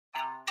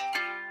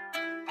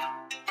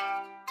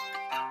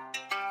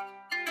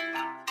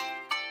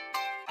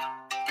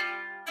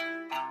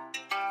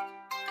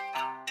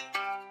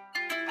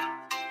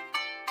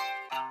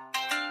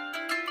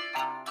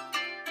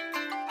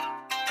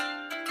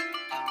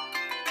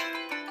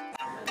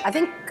I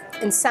think,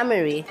 in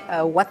summary,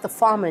 what the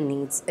farmer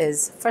needs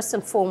is, first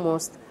and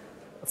foremost,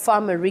 the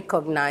farmer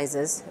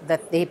recognizes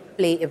that they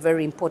play a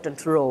very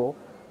important role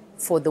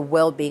for the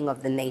well-being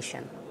of the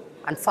nation.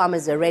 And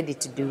farmers are ready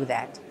to do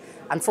that.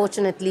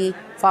 Unfortunately,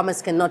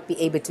 farmers cannot be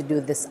able to do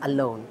this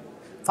alone.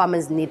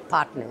 Farmers need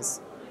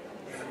partners.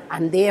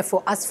 And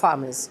therefore, as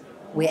farmers,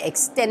 we're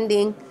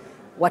extending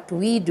what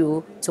we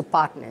do to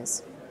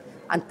partners.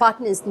 And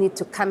partners need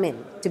to come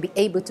in to be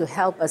able to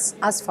help us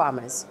as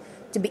farmers,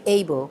 to be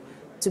able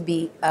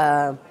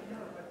to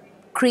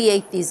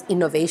create these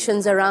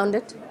innovations around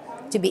it,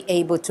 to be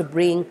able to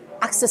bring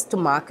access to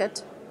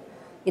market,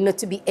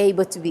 to be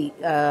able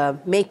to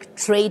make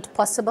trade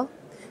possible.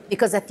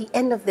 Because at the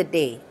end of the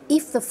day,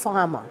 if the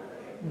farmer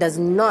does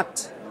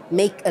not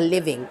make a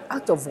living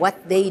out of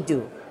what they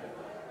do,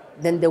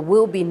 then there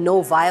will be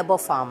no viable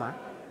farmer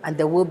and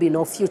there will be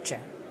no future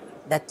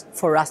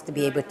for us to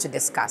be able to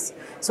discuss.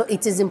 So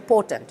it is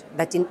important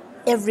that in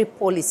every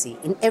policy,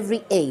 in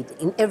every aid,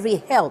 in every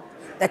help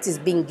that is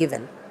being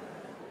given,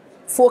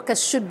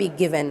 focus should be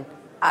given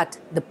at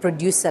the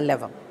producer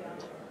level.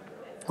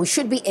 We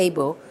should be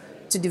able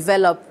to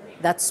develop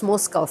that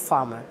small-scale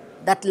farmer,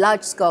 that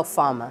large-scale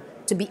farmer,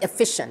 to be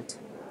efficient,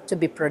 to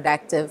be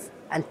productive,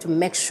 and to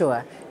make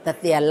sure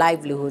that their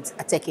livelihoods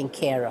are taken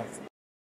care of.